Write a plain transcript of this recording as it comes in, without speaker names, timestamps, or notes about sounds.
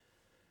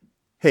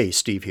Hey,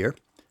 Steve here.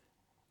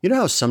 You know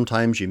how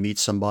sometimes you meet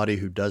somebody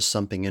who does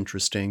something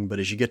interesting, but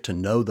as you get to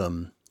know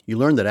them, you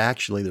learn that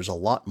actually there's a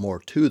lot more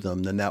to them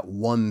than that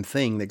one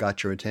thing that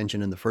got your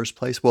attention in the first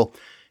place? Well,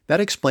 that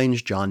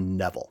explains John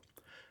Neville.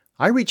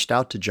 I reached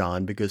out to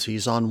John because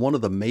he's on one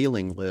of the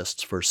mailing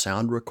lists for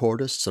sound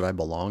recordists that I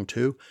belong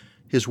to.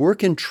 His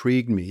work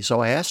intrigued me, so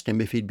I asked him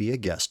if he'd be a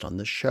guest on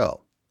the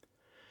show.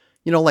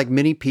 Like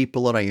many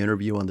people that I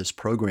interview on this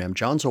program,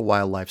 John's a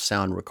wildlife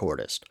sound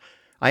recordist.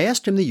 I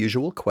asked him the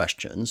usual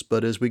questions,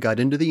 but as we got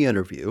into the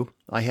interview,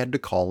 I had to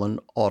call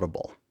an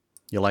audible.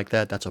 You like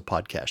that? That's a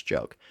podcast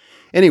joke.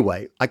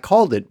 Anyway, I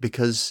called it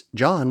because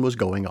John was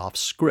going off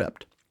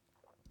script.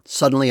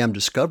 Suddenly, I'm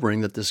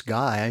discovering that this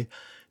guy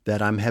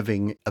that I'm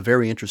having a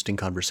very interesting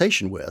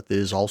conversation with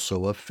is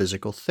also a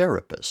physical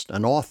therapist,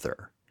 an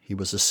author. He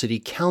was a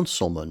city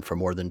councilman for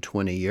more than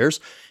 20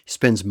 years. He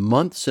spends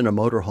months in a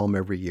motorhome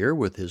every year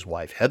with his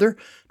wife Heather,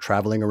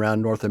 traveling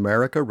around North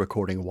America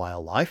recording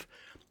wildlife.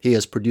 He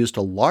has produced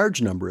a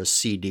large number of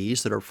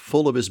CDs that are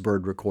full of his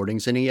bird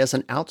recordings, and he has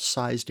an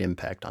outsized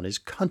impact on his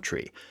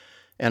country.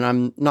 And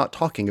I'm not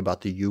talking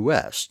about the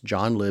U.S.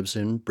 John lives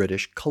in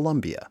British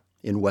Columbia,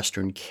 in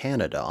Western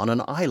Canada, on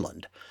an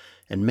island.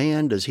 And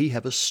man, does he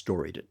have a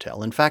story to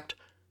tell. In fact,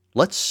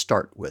 let's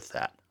start with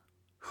that.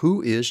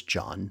 Who is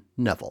John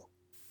Neville?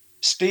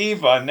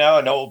 Steve, I'm now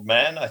an old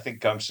man. I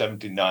think I'm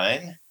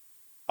 79.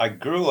 I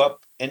grew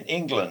up in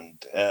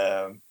England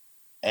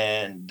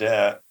and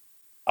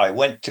I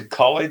went to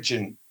college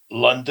in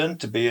London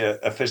to be a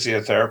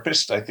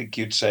physiotherapist. I think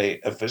you'd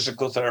say a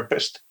physical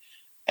therapist,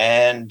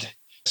 and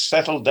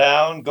settled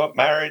down, got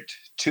married,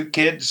 two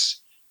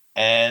kids,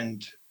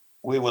 and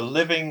we were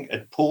living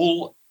at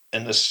Poole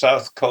in the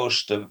south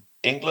coast of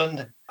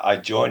England. I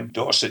joined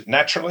Dorset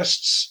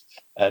Naturalists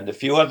and a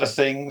few other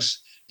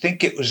things. I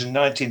think it was in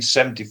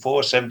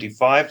 1974,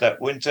 75,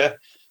 that winter.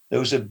 There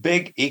was a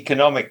big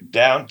economic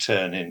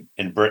downturn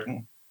in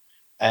Britain,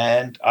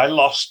 and I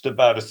lost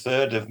about a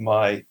third of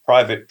my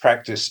private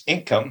practice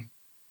income.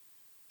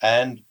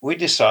 And we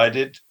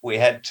decided, we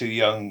had two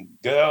young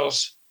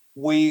girls,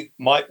 we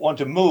might want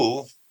to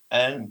move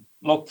and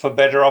look for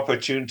better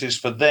opportunities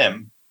for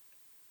them.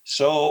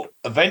 So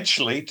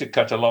eventually, to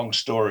cut a long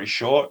story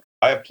short,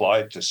 I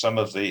applied to some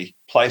of the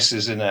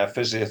places in our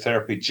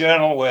physiotherapy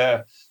journal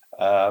where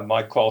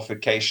my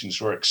qualifications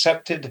were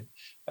accepted,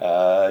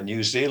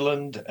 New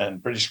Zealand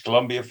and British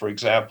Columbia, for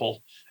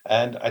example.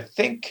 And I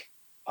think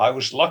I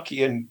was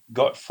lucky and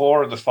got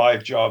four of the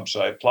five jobs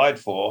I applied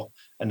for,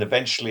 and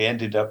eventually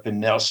ended up in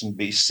Nelson,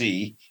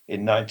 BC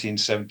in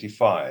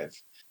 1975.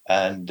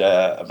 And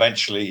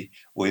eventually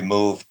we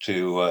moved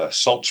to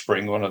Salt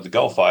Spring, one of the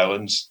Gulf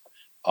Islands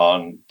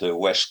on the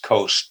west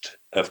coast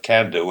of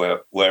Canada,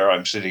 where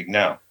I'm sitting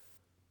now.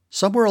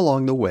 Somewhere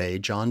along the way,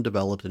 John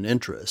developed an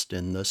interest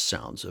in the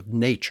sounds of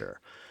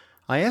nature.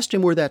 I asked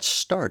him where that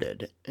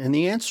started, and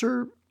the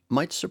answer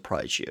might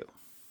surprise you.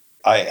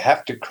 I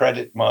have to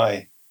credit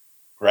my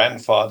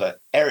grandfather,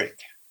 Eric,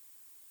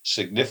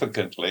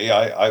 significantly.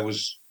 I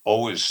was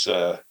always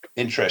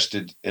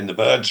interested in the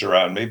birds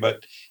around me,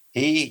 but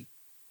he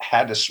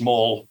had a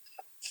small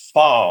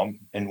farm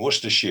in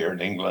Worcestershire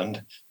in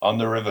England on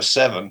the River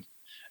Severn,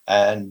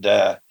 and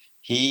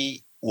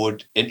he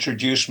would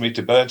introduce me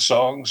to bird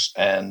songs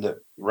and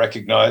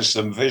recognize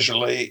them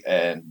visually,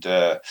 and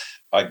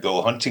I'd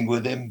go hunting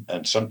with him,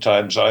 and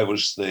sometimes I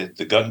was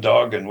the gun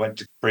dog and went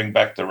to bring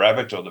back the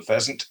rabbit or the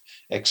pheasant,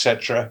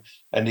 etc.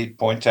 And he'd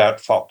point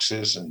out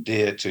foxes and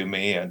deer to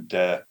me. And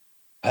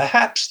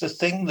perhaps the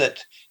thing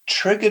that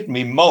triggered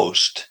me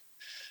most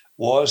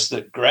was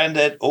that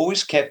Grandad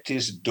always kept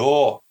his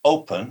door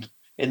open.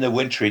 In the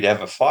winter, he'd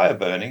have a fire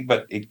burning,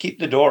 but he'd keep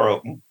the door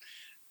open,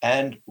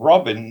 and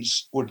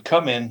robins would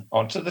come in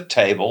onto the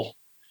table,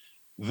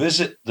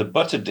 visit the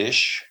butter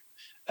dish,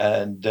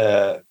 and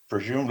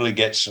presumably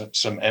get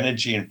some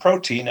energy and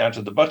protein out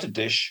of the butter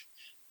dish.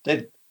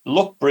 They'd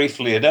look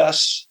briefly at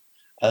us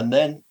and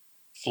then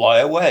fly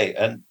away.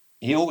 And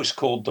he always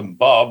called them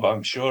Bob.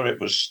 I'm sure it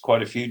was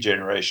quite a few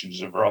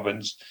generations of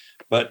robins,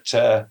 but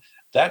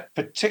that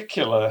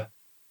particular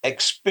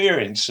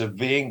experience of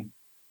being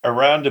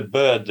around a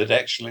bird that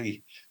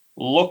actually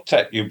looked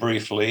at you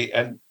briefly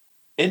and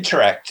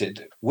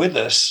interacted with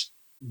us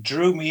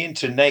drew me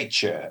into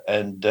nature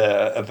and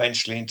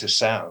eventually into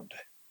sound.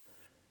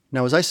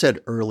 Now, as I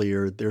said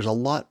earlier, there's a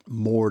lot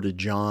more to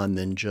John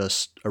than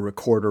just a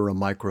recorder, a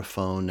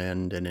microphone,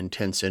 and an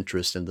intense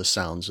interest in the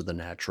sounds of the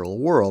natural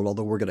world,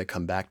 although we're going to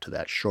come back to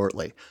that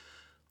shortly.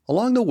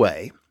 Along the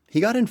way, he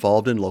got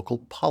involved in local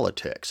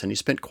politics, and he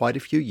spent quite a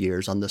few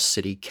years on the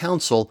city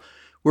council,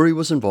 where he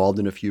was involved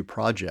in a few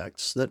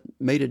projects that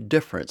made a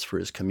difference for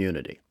his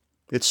community.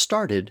 It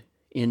started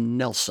in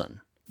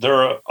Nelson.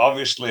 There are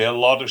obviously a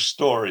lot of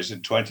stories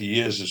in 20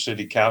 years of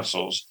city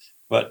councils,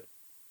 but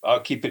I'll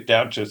keep it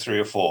down to three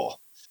or four.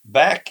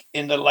 Back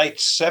in the late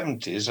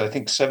 70s, I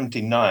think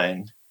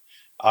 79,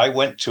 I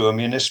went to a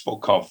municipal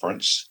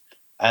conference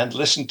and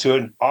listened to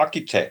an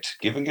architect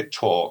giving a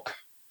talk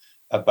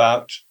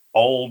about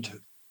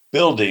old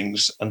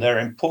buildings and their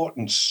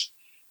importance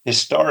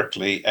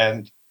historically.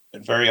 And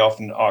very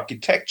often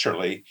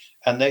architecturally,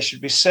 and they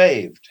should be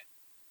saved.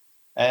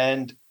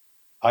 And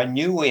I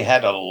knew we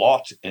had a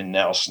lot in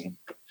Nelson,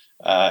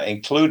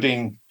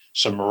 including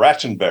some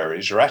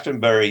Rattenberries.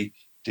 Rattenberry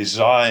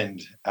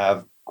designed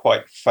a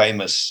quite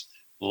famous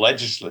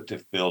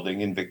legislative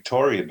building in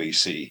Victoria,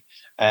 BC.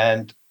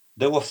 And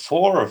there were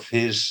 4 of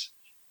his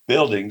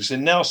buildings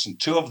in Nelson,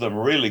 2 of them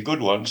really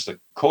good ones, the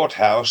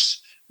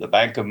courthouse, the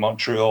Bank of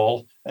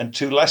Montreal, and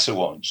 2 lesser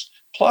ones,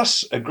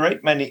 plus a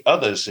great many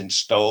others in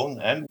stone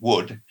and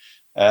wood.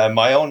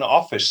 My own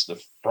office,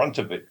 the front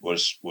of it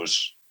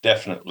was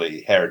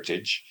definitely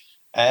heritage.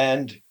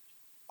 And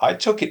I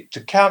took it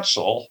to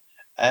council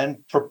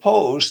and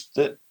proposed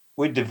that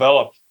we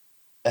develop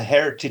a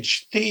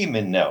heritage theme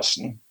in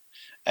Nelson.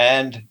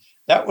 And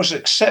that was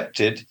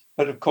accepted,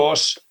 but of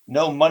course,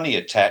 no money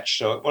attached,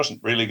 so it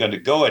wasn't really going to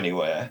go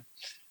anywhere.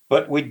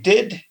 But we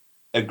did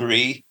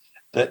agree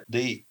that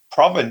the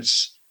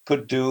province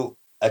could do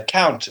a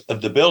count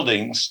of the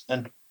buildings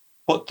and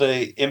put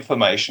the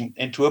information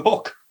into a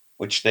book,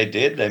 which they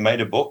did. They made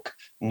a book,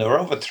 and there were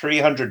over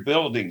 300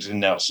 buildings in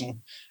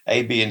Nelson,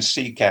 A, B, and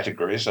C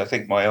categories. I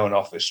think my own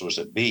office was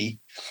a B.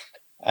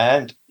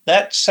 And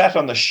that sat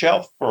on the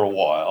shelf for a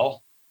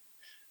while.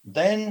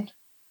 Then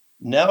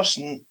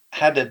Nelson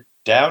had a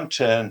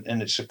downturn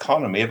in its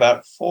economy,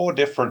 about 4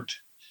 different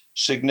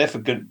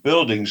significant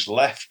buildings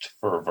left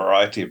for a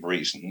variety of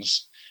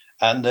reasons.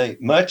 And the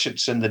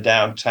merchants in the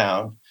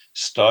downtown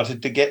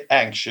started to get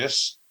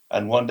anxious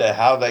and wonder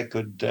how they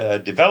could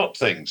develop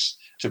things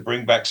to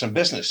bring back some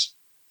business.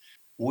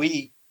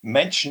 We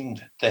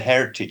mentioned the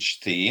heritage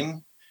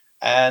theme,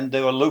 and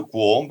they were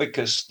lukewarm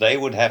because they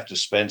would have to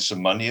spend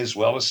some money as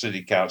well as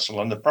city council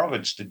and the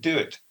province to do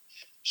it.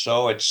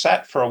 So it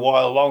sat for a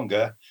while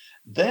longer.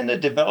 Then a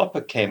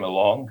developer came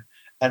along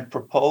and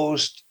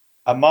proposed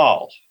a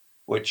mall,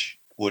 which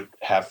would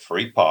have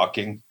free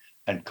parking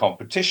and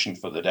competition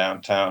for the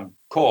downtown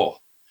core.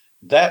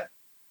 That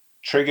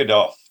triggered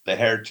off the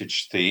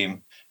heritage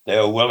theme. They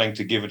were willing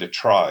to give it a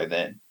try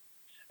then.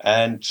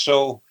 And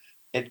so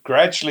it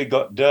gradually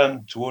got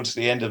done towards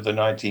the end of the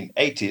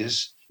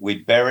 1980s.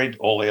 We buried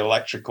all the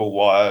electrical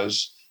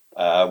wires.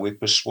 We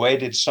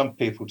persuaded some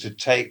people to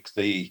take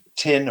the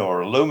tin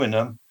or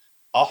aluminum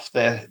off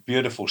their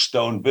beautiful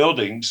stone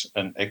buildings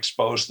and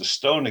expose the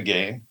stone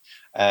again.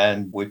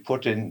 And we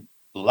put in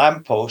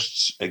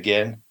lampposts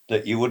again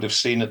that you would have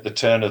seen at the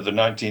turn of the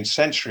 19th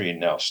century in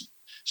Nelson.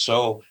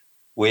 So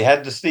we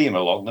had the theme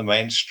along the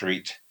main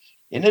street.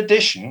 In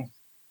addition,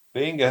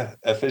 being a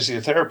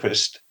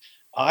physiotherapist,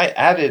 I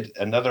added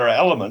another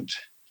element.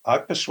 I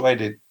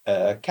persuaded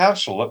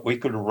council that we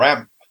could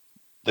ramp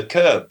the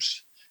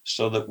curbs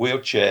so that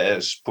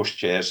wheelchairs,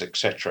 pushchairs,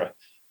 etc.,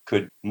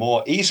 could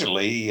more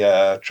easily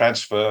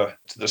transfer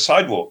to the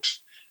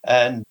sidewalks,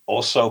 and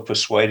also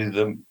persuaded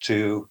them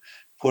to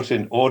put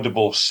in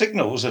audible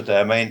signals at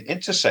their main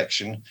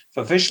intersection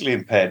for visually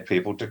impaired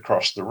people to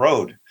cross the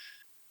road.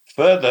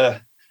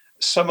 Further,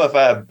 some of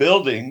our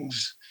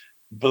buildings,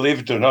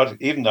 believe it or not,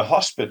 even the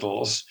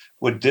hospitals,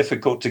 were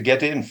difficult to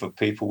get in for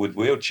people with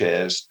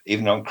wheelchairs,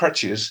 even on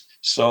crutches.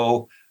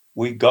 So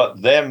we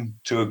got them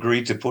to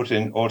agree to put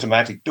in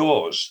automatic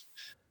doors.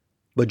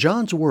 But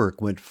John's work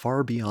went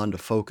far beyond a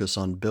focus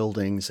on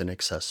buildings and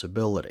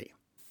accessibility.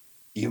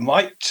 You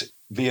might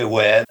be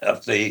aware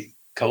of the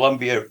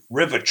Columbia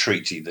River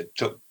Treaty that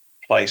took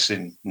place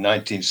in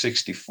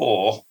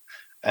 1964.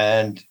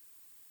 And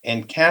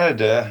in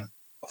Canada,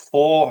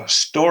 4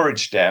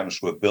 storage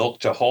dams were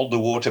built to hold the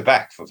water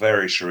back for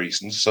various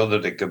reasons so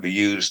that it could be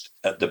used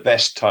at the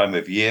best time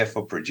of year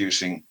for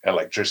producing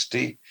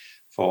electricity,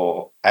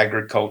 for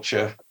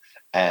agriculture,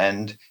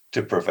 and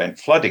to prevent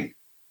flooding.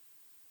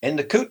 In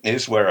the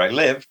Kootenays, where I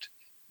lived,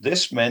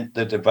 this meant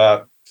that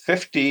about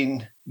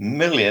 15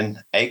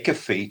 million acre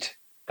feet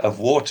of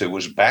water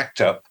was backed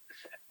up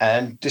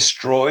and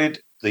destroyed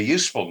the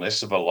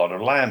usefulness of a lot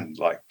of land,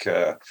 like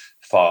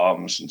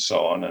farms and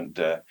so on, and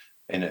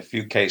in a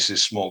few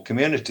cases, small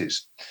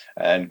communities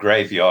and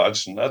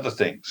graveyards and other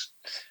things.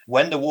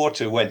 When the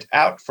water went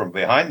out from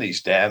behind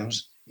these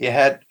dams, you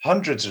had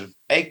hundreds of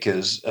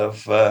acres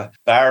of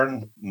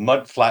barren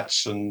mud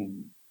flats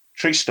and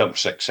tree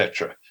stumps,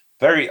 etc.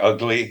 Very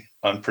ugly,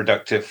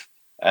 unproductive,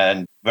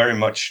 and very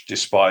much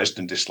despised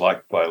and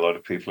disliked by a lot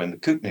of people in the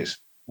Kootenays.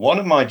 One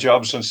of my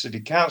jobs on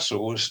city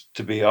council was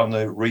to be on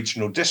the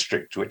regional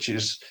district, which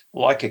is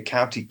like a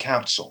county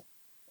council.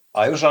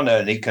 I was on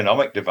an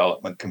economic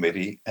development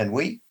committee, and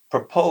we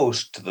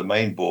proposed to the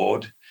main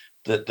board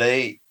that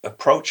they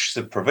approach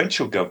the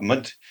provincial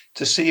government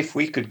to see if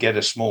we could get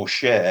a small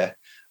share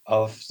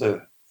of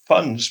the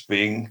funds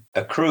being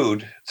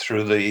accrued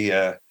through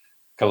the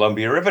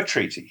Columbia River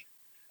Treaty.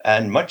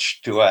 And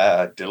much to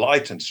our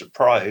delight and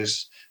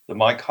surprise, the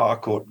Mike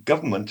Harcourt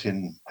government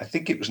in, I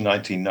think it was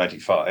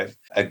 1995,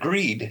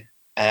 agreed.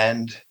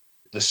 And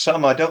the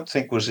sum, I don't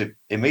think, was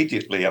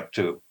immediately up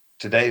to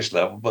today's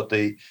level, but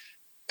the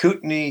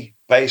Kootenay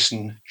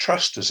Basin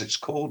Trust, as it's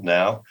called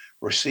now,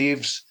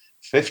 receives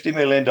 $50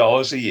 million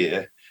a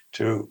year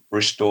to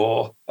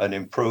restore and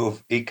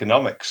improve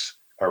economics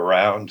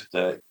around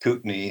the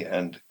Kootenai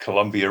and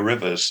Columbia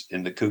rivers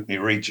in the Kootenai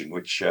region,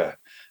 which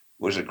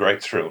was a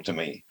great thrill to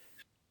me.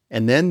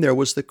 And then there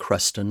was the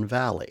Creston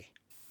Valley.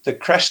 The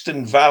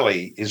Creston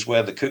Valley is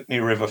where the Kootenai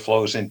River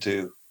flows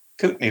into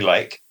Kootenai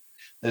Lake.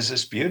 There's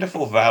this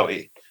beautiful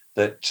valley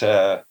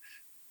that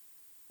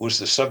was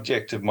the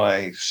subject of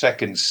my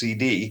second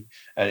CD,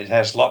 and it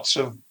has lots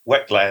of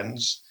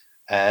wetlands.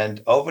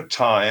 And over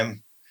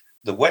time,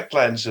 the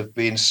wetlands have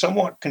been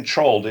somewhat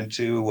controlled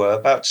into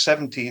about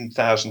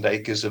 17,000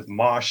 acres of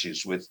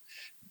marshes with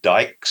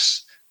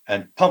dikes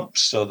and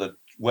pumps, so that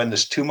when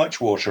there's too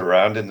much water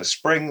around in the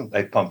spring,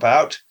 they pump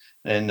out.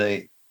 In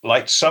the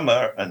late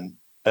summer and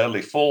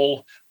early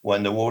fall,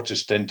 when the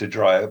waters tend to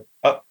dry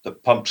up, the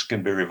pumps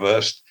can be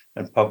reversed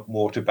and pump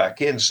water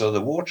back in. So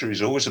the water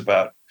is always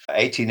about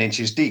 18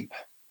 inches deep.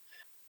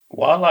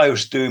 While I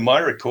was doing my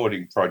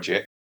recording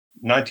project,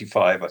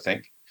 95, I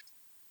think,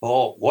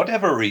 for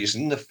whatever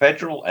reason, the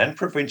federal and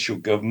provincial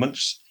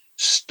governments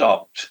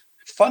stopped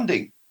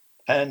funding.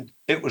 And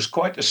it was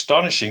quite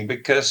astonishing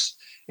because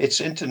it's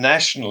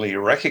internationally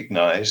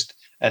recognized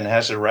and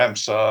has a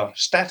Ramsar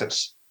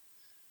status.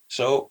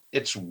 So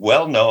it's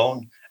well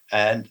known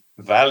and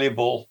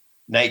valuable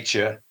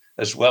nature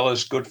as well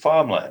as good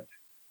farmland.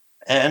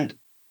 And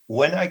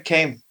when I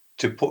came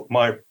to put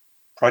my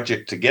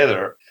project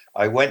together,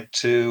 I went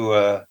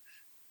to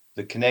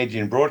the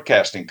Canadian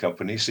Broadcasting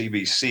Company,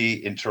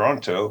 CBC, in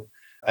Toronto,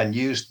 and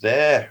used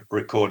their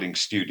recording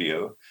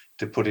studio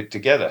to put it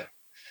together.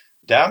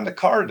 Down the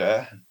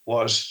corridor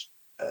was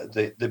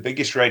the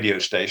biggest radio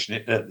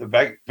station,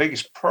 the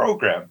biggest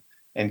program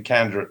in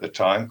Canada at the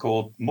time,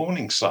 called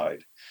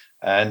Morningside.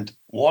 And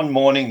one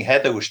morning,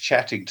 Heather was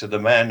chatting to the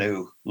man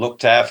who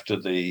looked after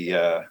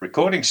the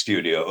recording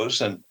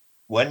studios. And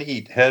when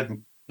he'd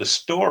heard the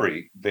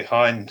story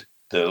behind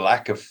the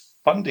lack of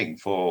funding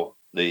for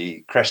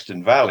the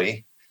Creston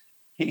Valley,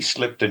 he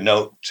slipped a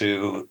note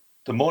to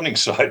the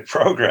Morningside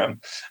program.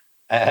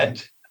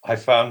 And I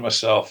found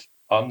myself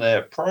on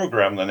their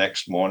program the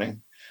next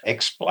morning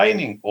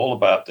explaining all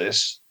about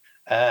this.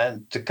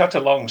 And to cut a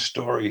long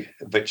story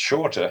a bit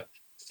shorter,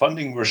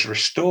 funding was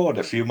restored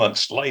a few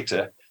months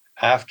later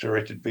after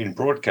it had been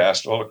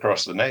broadcast all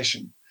across the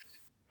nation.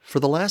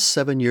 For the last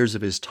 7 years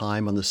of his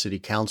time on the city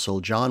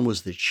council, John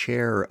was the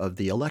chair of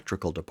the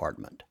electrical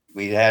department.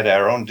 We had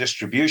our own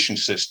distribution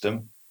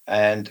system,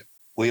 and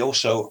we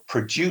also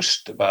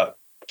produced about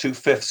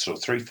 2/5 or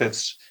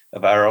 3/5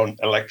 of our own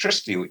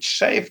electricity, which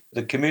saved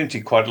the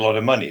community quite a lot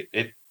of money.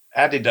 It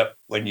added up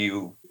when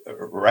you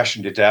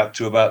rationed it out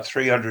to about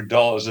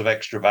 $300 of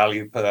extra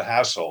value per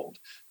household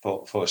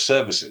for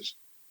services.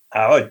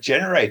 Our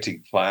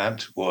generating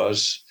plant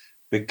was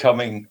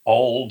becoming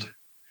old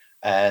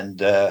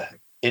and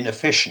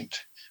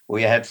inefficient.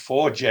 We had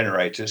 4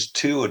 generators,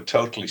 2 had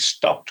totally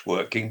stopped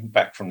working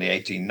back from the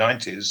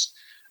 1890s,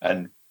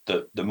 and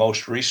the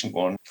most recent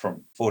one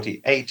from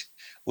 48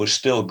 was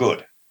still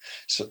good.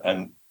 So,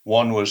 and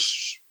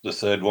the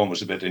third one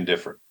was a bit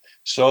indifferent.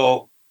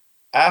 So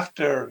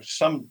after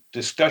some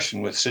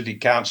discussion with City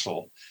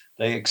Council,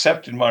 they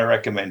accepted my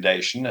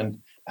recommendation,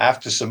 and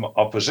after some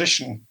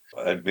opposition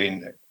had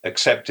been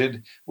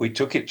accepted, we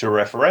took it to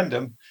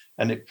referendum,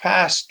 and it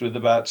passed with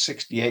about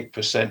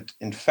 68%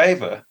 in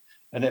favor.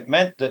 And it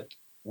meant that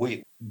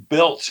we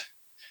built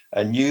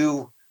a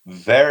new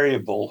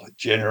variable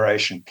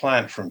generation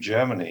plant from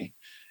Germany.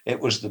 It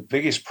was the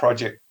biggest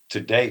project to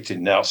date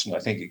in Nelson. I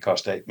think it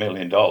cost $8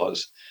 million.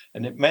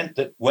 And it meant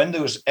that when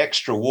there was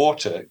extra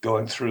water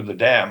going through the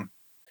dam,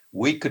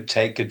 we could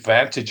take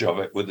advantage of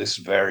it with this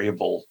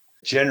variable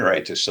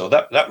generator. So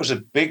that was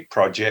a big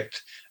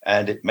project,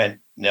 and it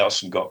meant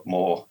Nelson got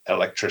more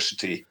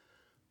electricity.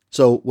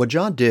 So, what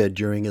John did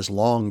during his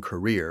long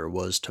career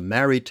was to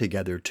marry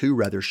together 2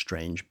 rather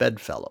strange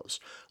bedfellows: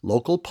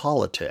 local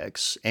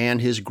politics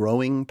and his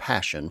growing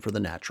passion for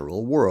the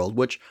natural world,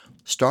 which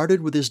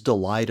started with his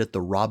delight at the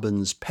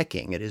robins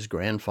pecking at his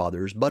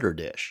grandfather's butter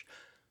dish.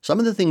 Some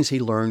of the things he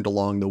learned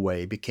along the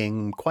way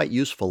became quite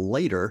useful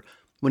later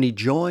when he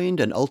joined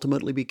and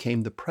ultimately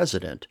became the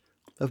president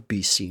of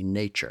BC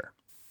Nature.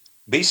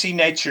 BC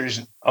Nature is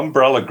an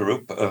umbrella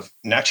group of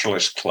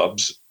naturalist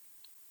clubs.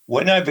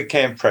 When I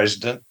became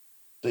president,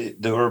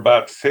 there were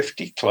about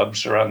 50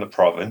 clubs around the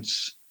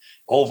province,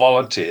 all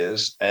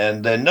volunteers,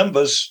 and their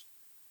numbers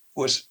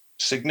was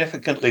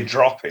significantly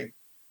dropping.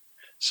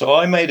 So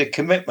I made a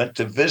commitment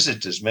to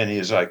visit as many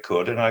as I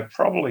could, and I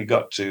probably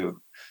got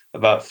to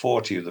about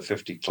 40 of the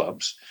 50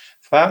 clubs.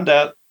 Found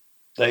out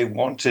they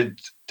wanted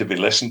to be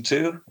listened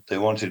to, they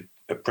wanted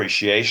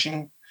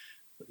appreciation,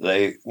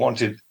 they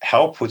wanted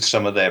help with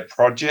some of their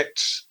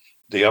projects.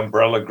 The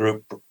umbrella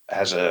group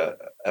has a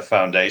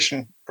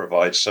foundation,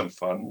 provides some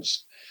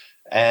funds,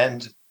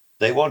 and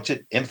they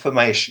wanted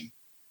information,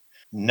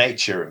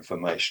 nature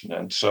information.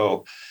 And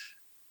so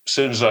as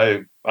soon as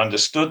I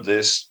understood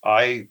this,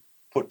 I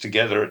put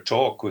together a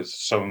talk with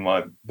some of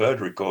my bird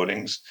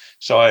recordings.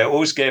 So I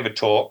always gave a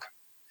talk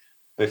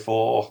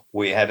before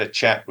we had a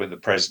chat with the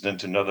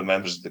president and other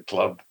members of the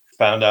club,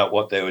 found out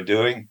what they were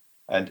doing,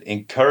 and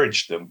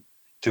encouraged them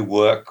to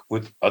work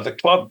with other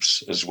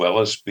clubs as well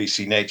as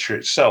BC Nature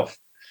itself.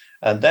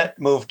 And that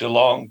moved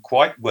along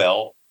quite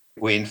well.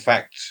 We, in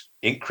fact,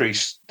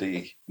 increased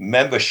the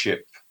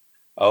membership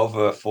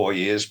over 4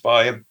 years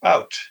by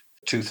about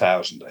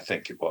 2,000, I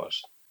think it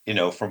was.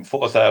 From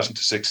 4,000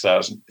 to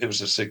 6,000, it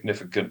was a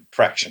significant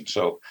fraction.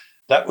 So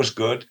that was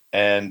good.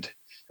 And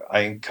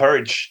I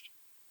encouraged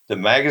the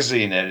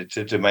magazine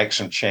editor to make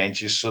some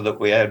changes so that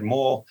we had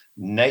more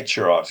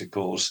nature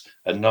articles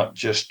and not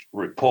just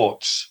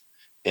reports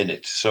in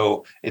it.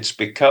 So it's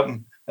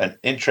become an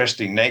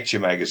interesting nature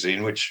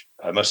magazine, which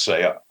I must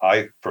say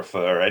I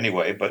prefer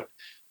anyway, but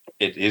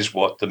it is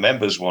what the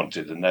members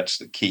wanted, and that's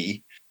the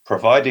key.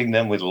 Providing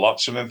them with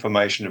lots of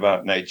information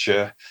about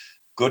nature,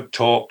 good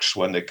talks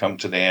when they come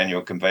to the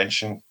annual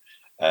convention,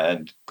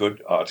 and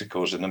good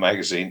articles in the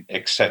magazine,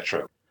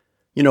 etc.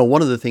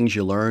 One of the things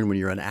you learn when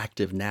you're an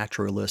active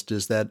naturalist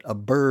is that a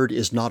bird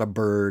is not a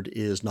bird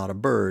is not a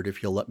bird,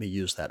 if you'll let me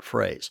use that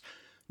phrase.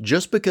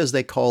 Just because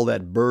they call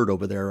that bird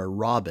over there a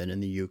robin in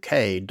the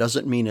UK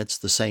doesn't mean it's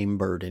the same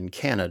bird in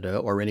Canada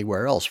or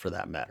anywhere else for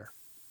that matter.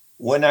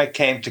 When I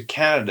came to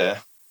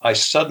Canada, I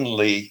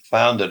suddenly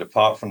found that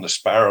apart from the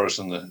sparrows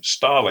and the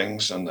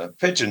starlings and the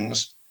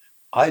pigeons,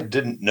 I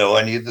didn't know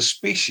any of the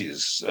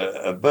species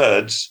of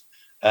birds.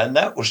 And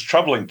that was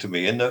troubling to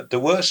me. And there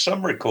were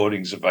some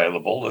recordings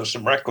available. There were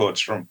some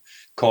records from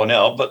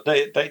Cornell, but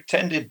they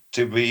tended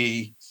to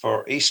be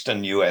for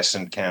Eastern US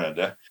and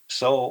Canada.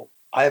 So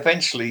I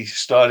eventually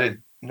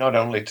started not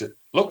only to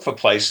look for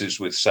places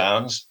with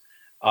sounds,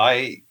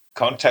 I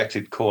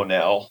contacted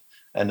Cornell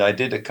and I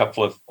did a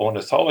couple of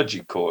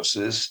ornithology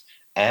courses,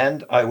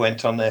 and I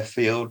went on their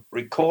field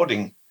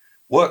recording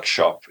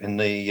workshop in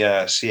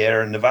the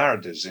Sierra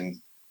Nevadas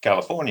in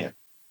California.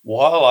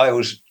 While I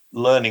was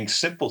learning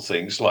simple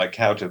things like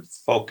how to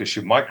focus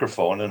your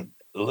microphone and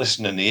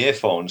listen in the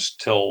earphones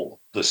till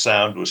the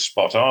sound was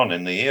spot on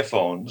in the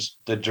earphones,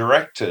 the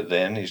director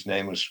then, his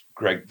name was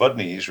Greg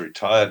Budney, he's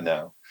retired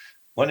now.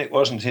 When it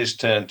wasn't his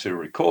turn to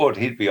record,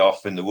 he'd be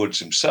off in the woods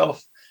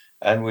himself,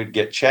 and we'd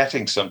get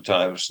chatting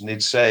sometimes, and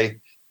he'd say,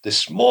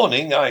 "This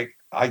morning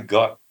I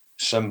got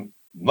some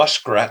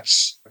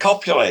muskrats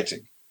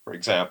copulating," for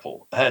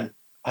example. And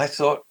I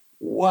thought,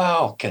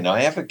 wow, can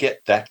I ever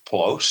get that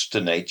close to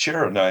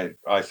nature? And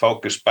I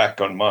focused back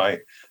on my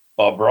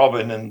Bob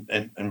Robin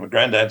and my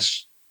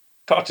granddad's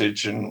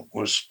cottage and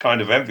was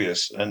kind of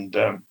envious. And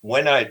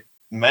when I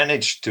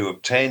managed to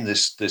obtain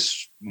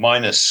this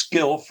minor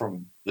skill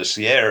from the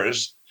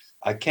Sierras,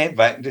 I came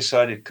back and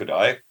decided, could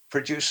I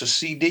produce a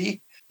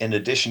CD in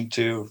addition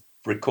to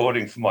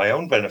recording for my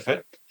own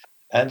benefit?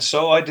 And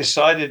so I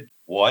decided,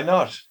 why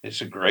not?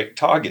 It's a great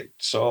target.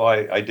 So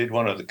I did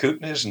one of the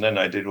Kootenays, and then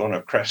I did one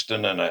of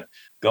Creston, and I've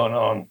gone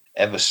on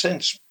ever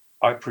since.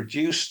 I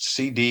produced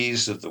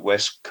CDs of the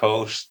West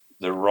Coast,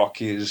 the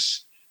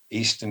Rockies,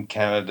 Eastern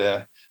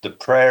Canada, the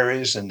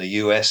prairies in the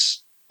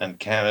US and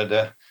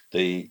Canada,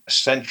 the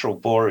central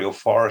boreal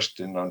forest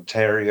in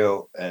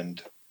Ontario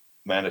and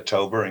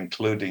Manitoba,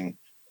 including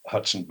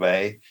Hudson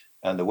Bay,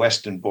 and the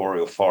western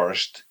boreal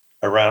forest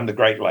around the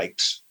Great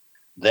Lakes.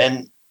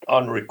 Then,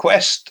 on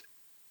request,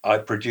 I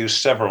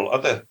produced several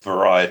other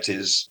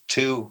varieties,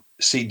 2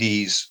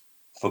 CDs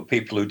for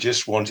people who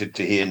just wanted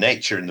to hear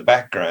nature in the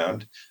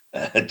background,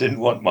 didn't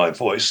want my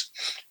voice.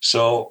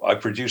 So I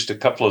produced a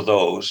couple of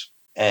those,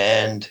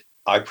 and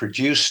I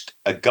produced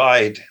a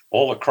guide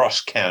all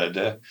across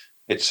Canada.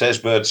 It says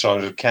Bird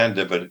Songs of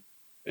Canada, but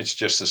it's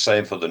just the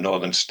same for the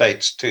northern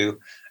states too.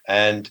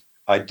 And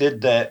I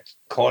did that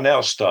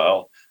Cornell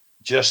style,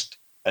 just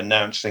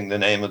announcing the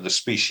name of the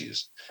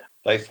species.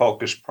 They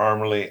focus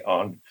primarily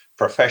on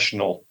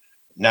professional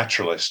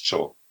naturalists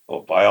or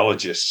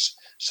biologists,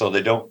 so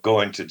they don't go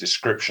into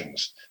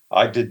descriptions.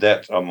 I did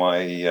that on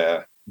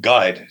my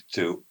guide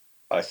to,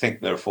 I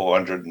think there are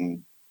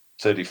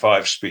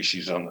 435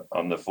 species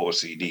on the 4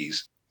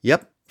 CDs.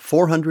 Yep,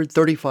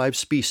 435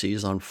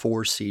 species on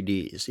 4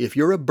 CDs. If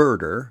you're a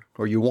birder,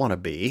 or you want to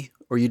be,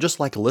 or you just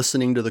like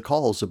listening to the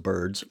calls of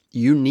birds,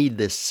 you need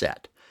this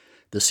set.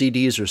 The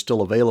CDs are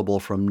still available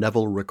from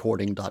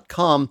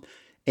NevilleRecording.com,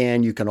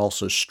 and you can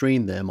also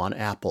stream them on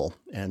Apple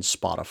and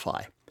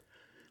Spotify.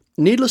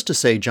 Needless to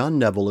say, John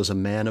Neville is a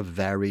man of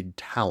varied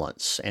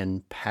talents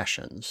and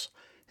passions,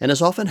 and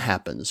as often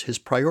happens, his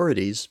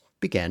priorities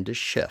began to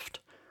shift.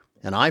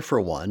 And I, for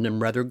one,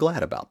 am rather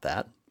glad about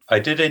that. I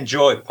did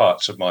enjoy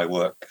parts of my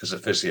work as a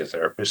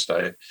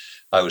physiotherapist.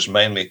 I was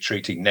mainly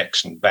treating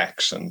necks and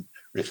backs and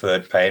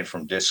referred pain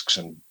from discs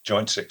and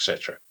joints,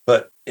 etc.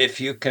 But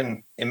if you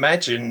can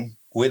imagine,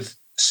 with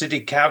city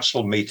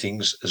council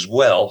meetings as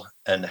well,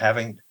 and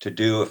having to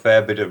do a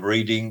fair bit of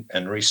reading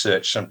and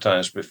research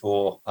sometimes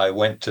before I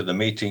went to the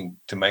meeting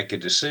to make a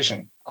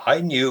decision,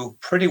 I knew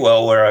pretty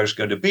well where I was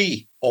going to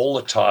be all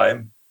the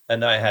time,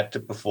 and I had to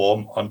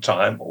perform on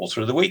time all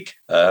through the week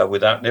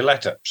without any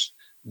let-ups.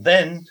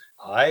 Then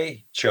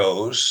I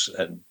chose,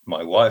 and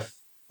my wife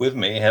with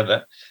me,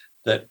 Heather,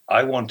 that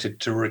I wanted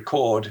to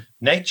record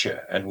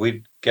nature, and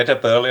we'd get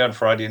up early on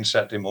Friday and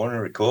Saturday morning,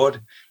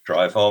 record,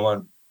 drive home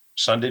on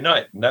Sunday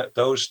night. And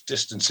those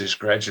distances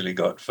gradually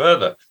got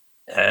further.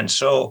 And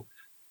so,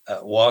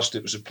 whilst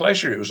it was a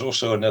pleasure, it was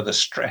also another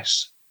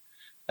stress.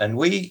 And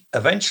we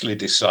eventually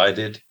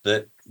decided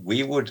that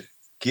we would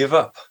give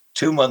up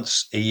 2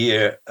 months a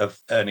year of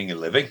earning a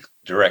living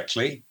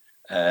directly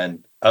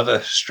and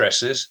other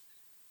stresses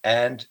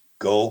and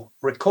go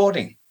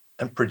recording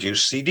and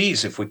produce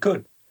CDs if we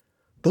could.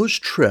 Those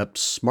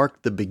trips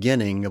marked the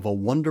beginning of a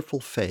wonderful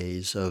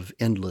phase of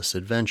endless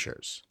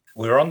adventures.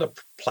 We were on the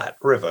Platte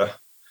River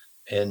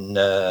in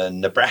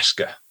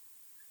Nebraska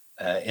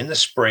in the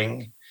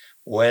spring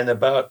when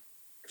about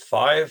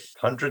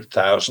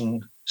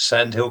 500,000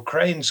 sandhill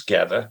cranes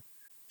gather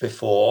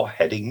before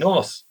heading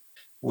north.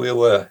 We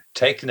were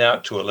taken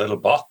out to a little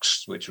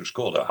box, which was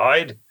called a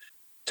hide,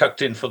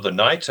 tucked in for the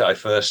night. I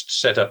first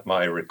set up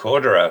my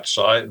recorder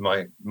outside,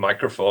 my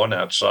microphone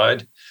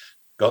outside,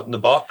 got in the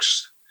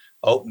box,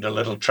 opened a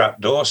little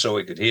trap door so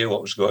we could hear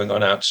what was going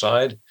on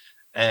outside.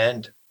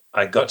 And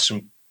I got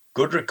some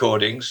good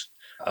recordings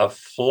of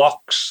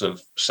flocks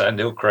of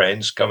sandhill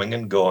cranes coming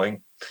and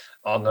going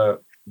on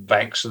the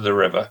banks of the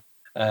river.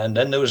 And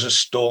then there was a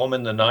storm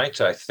in the night.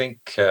 I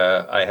think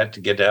I had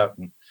to get out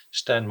and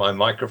stand my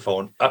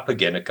microphone up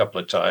again a couple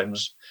of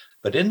times.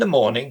 But in the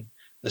morning,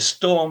 the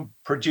storm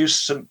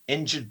produced some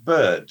injured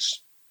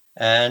birds.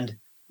 And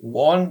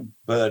one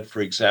bird,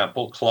 for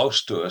example,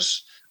 close to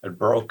us, had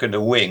broken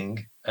a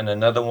wing and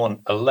another one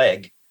a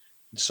leg.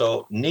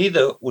 So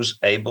neither was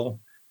able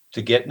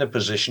to get in a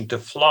position to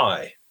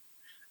fly.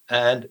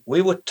 And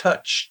we were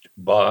touched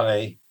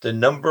by the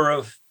number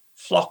of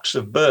flocks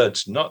of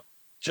birds, not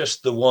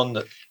just the one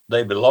that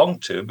they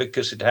belonged to,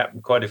 because it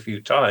happened quite a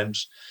few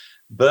times.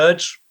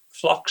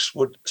 Flocks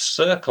would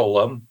circle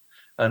them,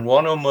 and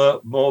one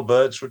or more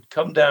birds would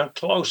come down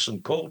close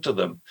and call to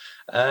them.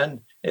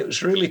 And it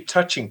was really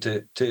touching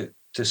to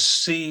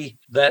see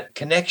that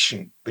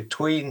connection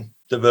between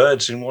the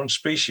birds in one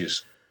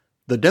species.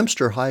 The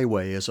Dempster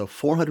Highway is a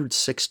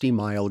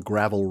 460-mile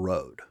gravel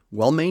road,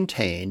 well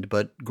maintained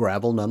but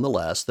gravel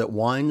nonetheless, that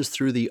winds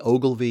through the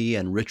Ogilvie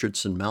and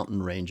Richardson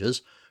mountain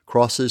ranges,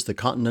 crosses the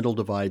Continental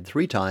Divide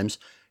 3 times,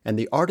 and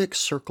the Arctic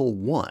Circle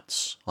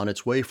once on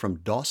its way from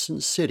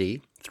Dawson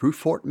City through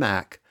Fort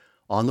Mac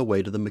on the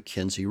way to the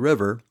Mackenzie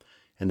River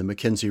and the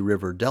Mackenzie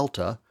River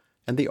Delta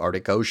and the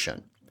Arctic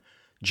Ocean.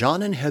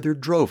 John and Heather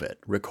drove it,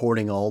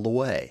 recording all the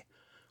way.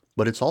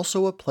 But it's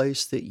also a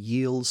place that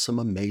yields some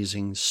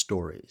amazing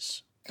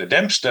stories. The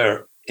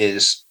Dempster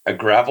is a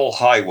gravel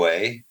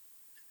highway.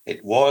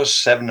 It was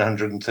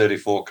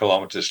 734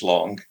 kilometers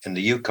long in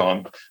the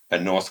Yukon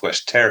and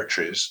Northwest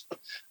Territories.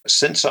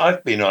 Since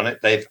I've been on it,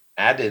 they've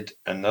added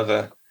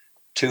another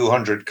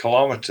 200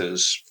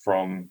 kilometers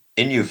from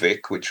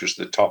Inuvik, which was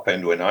the top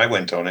end when I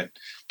went on it,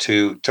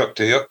 to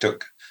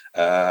Tuktoyaktuk,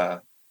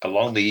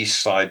 along the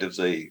east side of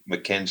the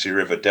Mackenzie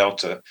River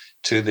Delta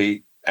to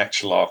the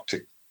actual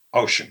Arctic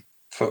Ocean.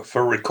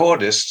 For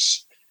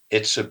recordists,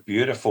 it's a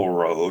beautiful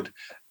road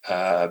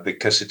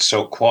because it's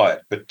so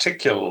quiet,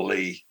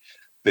 particularly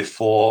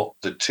before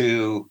the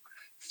two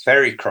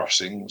ferry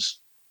crossings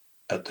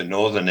at the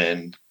northern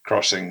end,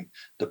 crossing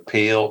the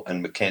Peel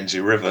and Mackenzie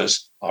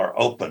rivers, are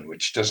open,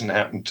 which doesn't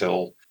happen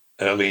till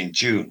early in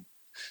June.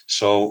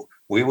 So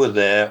we were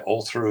there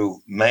all through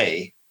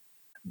May,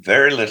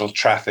 very little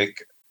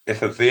traffic.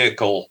 If a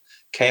vehicle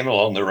came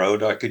along the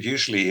road, I could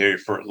usually hear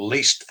it for at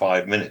least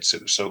 5 minutes.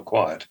 It was so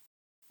quiet.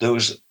 There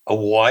was a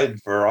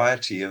wide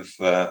variety of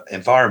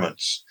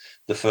environments.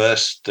 The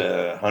first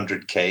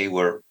 100K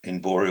were in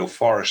boreal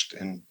forest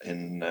in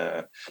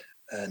the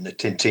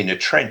Tintina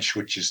Trench,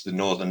 which is the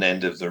northern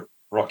end of the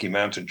Rocky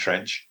Mountain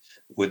Trench,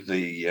 with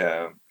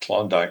the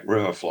Klondike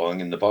River flowing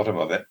in the bottom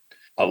of it.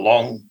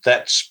 Along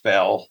that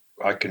spell,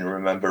 I can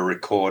remember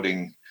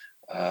recording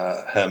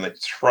hermit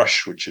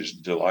thrush, which is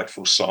a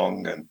delightful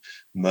song, and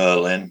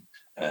merlin,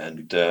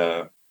 and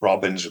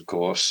robins, of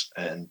course,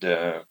 and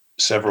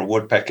several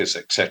woodpeckers,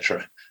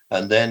 etc.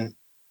 And then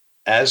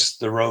as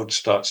the road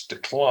starts to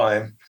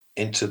climb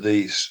into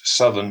the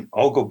southern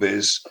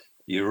Ogilvies,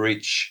 you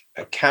reach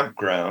a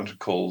campground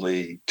called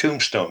the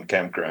Tombstone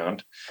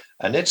Campground.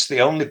 And it's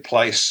the only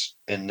place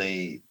in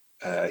the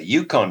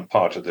Yukon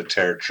part of the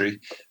territory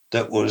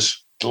that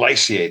was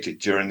glaciated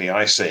during the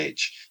Ice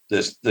Age.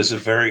 There's a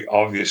very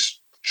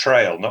obvious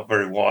trail, not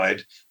very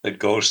wide, that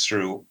goes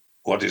through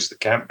what is the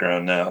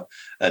campground now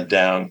and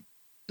down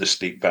the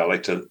steep valley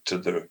to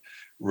the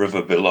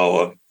river below,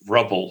 of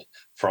rubble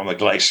from a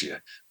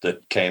glacier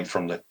that came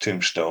from the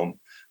Tombstone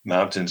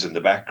Mountains in the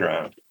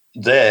background.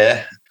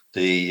 There,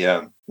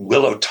 the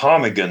willow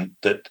ptarmigan,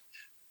 that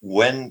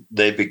when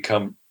they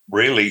become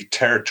really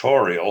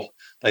territorial,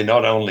 they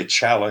not only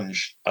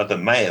challenge other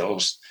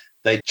males,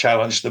 they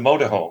challenge the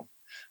motorhome.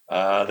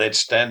 They'd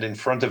stand in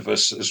front of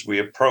us as we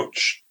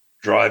approach,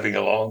 driving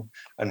along,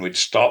 and we'd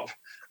stop,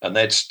 and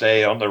they'd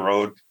stay on the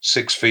road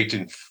 6 feet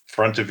in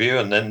front of you,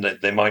 and then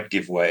they might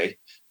give way.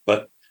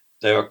 But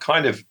they were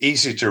kind of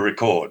easy to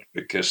record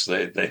because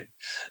the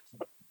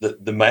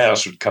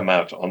males would come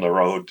out on the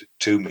road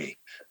to me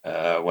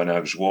when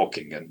I was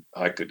walking, and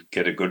I could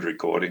get a good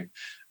recording.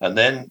 And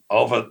then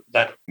over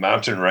that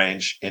mountain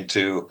range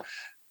into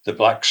the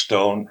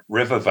Blackstone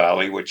River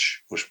Valley,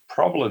 which was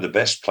probably the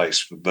best place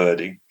for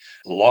birding.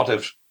 A lot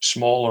of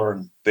smaller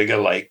and bigger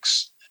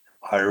lakes.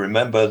 I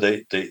remember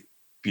the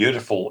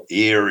beautiful,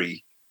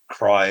 eerie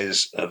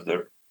cries of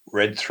the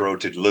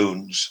red-throated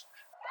loons.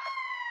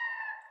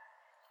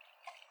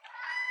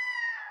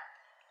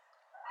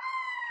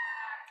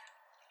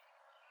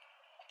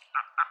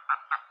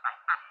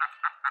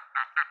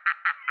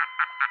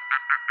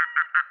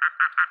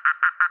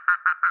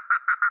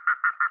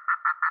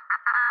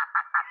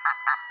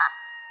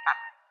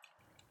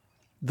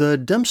 The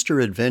Dempster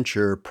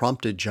adventure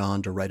prompted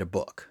John to write a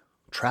book,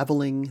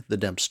 Traveling the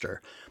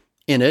Dempster.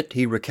 In it,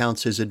 he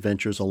recounts his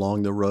adventures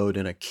along the road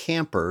in a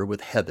camper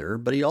with Heather,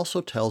 but he also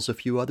tells a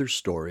few other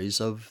stories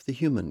of the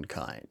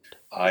humankind.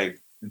 I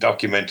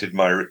documented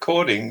my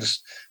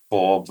recordings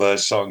for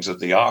bird songs of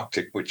the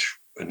Arctic, which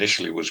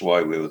initially was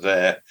why we were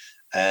there.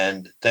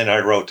 And then I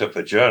wrote up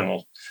a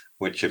journal,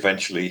 which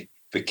eventually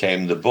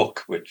became the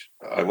book, which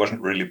I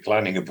wasn't really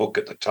planning a book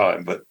at the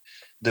time, but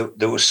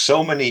there were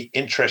so many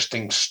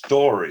interesting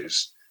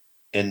stories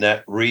in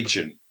that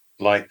region,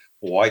 like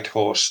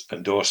Whitehorse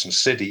and Dawson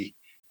City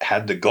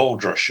had the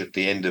gold rush at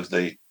the end of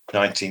the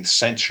 19th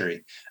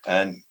century,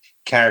 and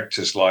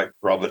characters like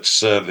Robert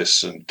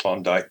Service and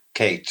Klondike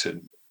Kate,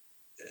 and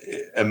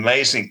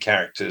amazing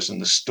characters, and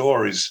the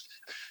stories,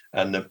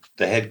 and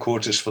the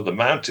headquarters for the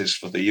Mounties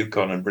for the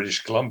Yukon and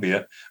British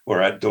Columbia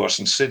were at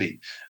Dawson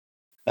City.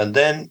 And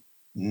then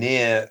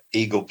near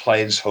Eagle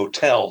Plains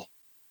Hotel,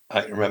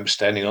 I remember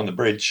standing on the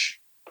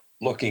bridge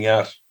looking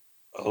out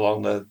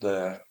along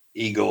the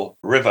Eagle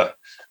River,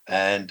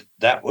 and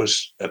that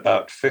was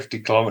about 50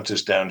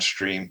 kilometers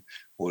downstream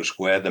was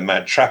where the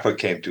Mad Trapper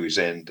came to his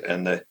end.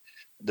 And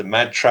the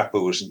Mad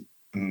Trapper was an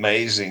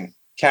amazing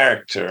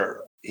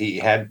character. He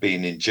had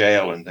been in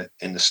jail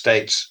in the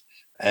States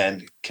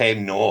and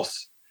came north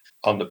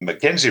on the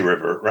Mackenzie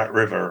River, Rat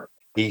River.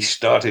 He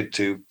started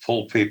to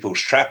pull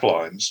people's trap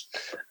lines,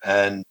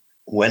 and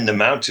when the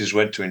Mounties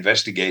went to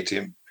investigate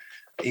him,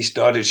 he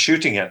started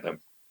shooting at them.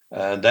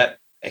 And that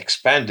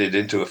expanded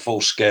into a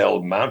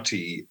full-scale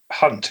Mountie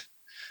hunt.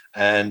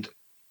 And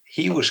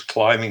he was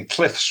climbing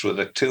cliffs with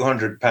a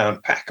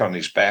 200-pound pack on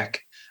his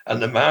back,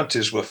 and the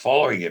Mounties were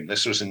following him.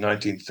 This was in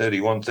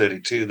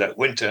 1931-32, that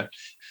winter.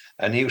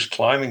 And he was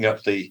climbing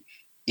up the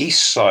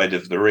east side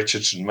of the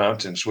Richardson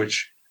Mountains,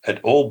 which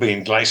had all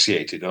been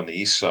glaciated on the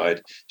east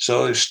side.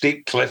 So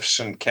steep cliffs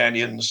and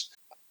canyons.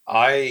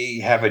 I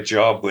have a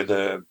job with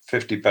a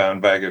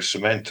 50-pound bag of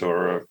cement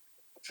or a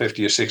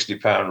 50 or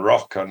 60-pound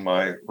rock on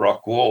my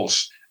rock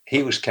walls.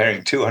 He was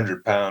carrying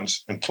 200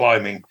 pounds and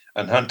climbing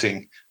and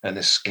hunting and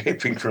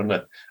escaping from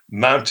the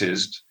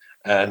Mounties.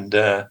 And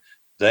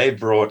they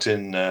brought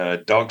in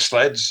dog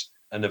sleds,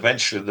 and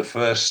eventually the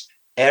first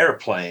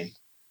airplane.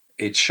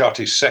 He'd shot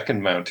his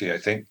second Mountie, I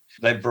think.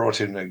 They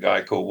brought in a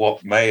guy called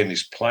Wat May in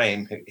his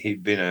plane.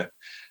 He'd been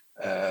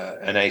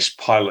an ace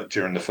pilot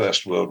during the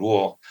First World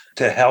War,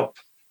 to help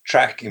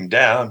track him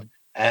down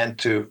and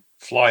to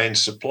fly in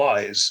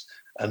supplies.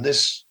 And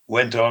this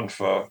went on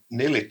for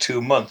nearly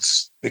 2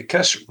 months.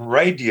 Because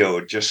radio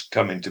had just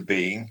come into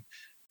being,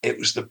 it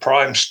was the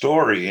prime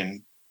story,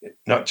 in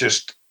not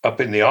just up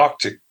in the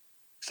Arctic.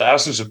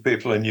 Thousands of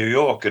people in New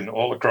York and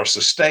all across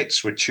the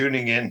States were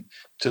tuning in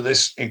to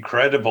this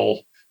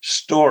incredible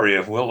story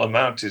of will the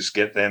Mounties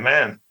get their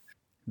man.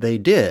 They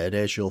did,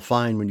 as you'll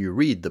find when you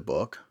read the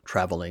book,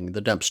 Traveling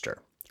the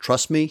Dempster.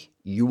 Trust me,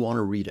 you want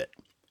to read it.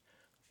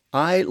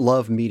 I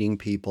love meeting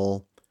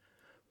people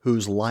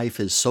whose life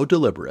is so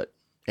deliberate,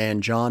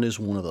 and John is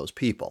one of those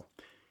people.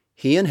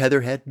 He and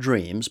Heather had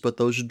dreams, but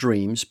those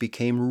dreams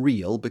became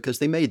real because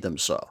they made them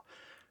so.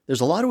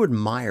 There's a lot to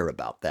admire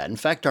about that. In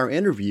fact, our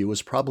interview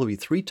was probably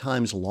 3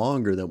 times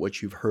longer than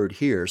what you've heard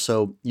here,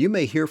 so you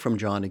may hear from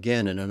John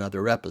again in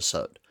another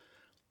episode.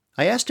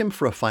 I asked him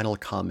for a final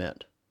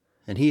comment,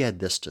 and he had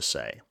this to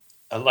say.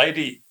 A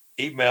lady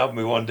emailed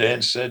me one day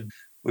and said,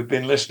 "We've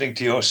been listening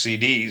to your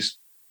CDs."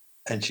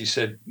 And she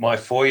said, "My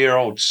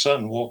 4-year-old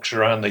son walks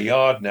around the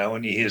yard now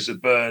and he hears a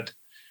bird,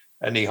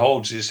 and he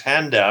holds his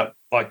hand out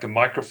like a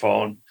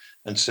microphone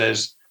and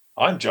says,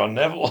 'I'm John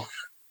Neville.'"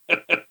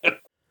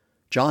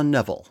 John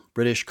Neville,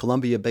 British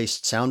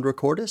Columbia-based sound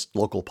recordist,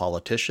 local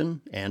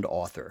politician, and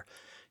author.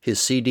 His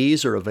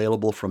CDs are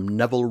available from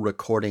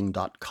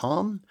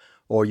nevillerecording.com,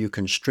 or you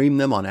can stream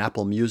them on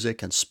Apple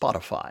Music and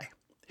Spotify.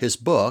 His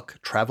book,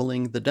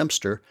 Traveling the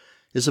Dempster,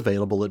 is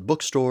available at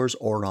bookstores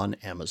or on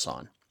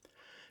Amazon.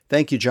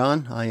 Thank you,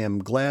 John. I am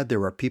glad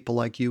there are people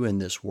like you in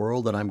this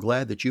world, and I'm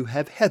glad that you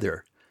have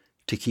Heather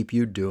to keep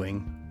you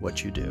doing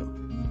what you do.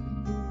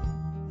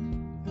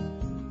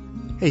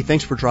 Hey,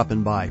 thanks for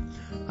dropping by.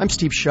 I'm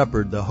Steve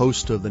Shepard, the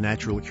host of the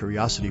Natural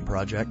Curiosity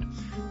Project,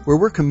 where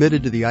we're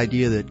committed to the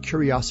idea that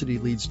curiosity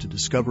leads to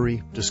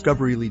discovery,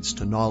 discovery leads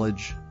to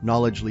knowledge,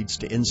 knowledge leads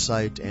to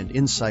insight, and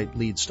insight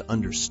leads to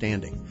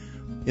understanding.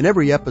 In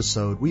every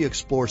episode, we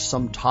explore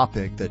some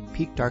topic that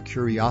piqued our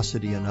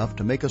curiosity enough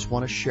to make us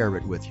want to share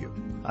it with you.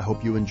 I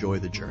hope you enjoy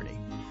the journey.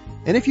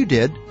 And if you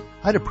did,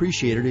 I'd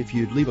appreciate it if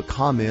you'd leave a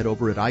comment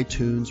over at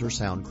iTunes or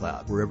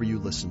SoundCloud, wherever you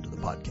listen to the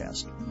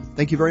podcast.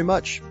 Thank you very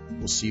much.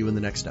 We'll see you in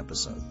the next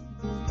episode.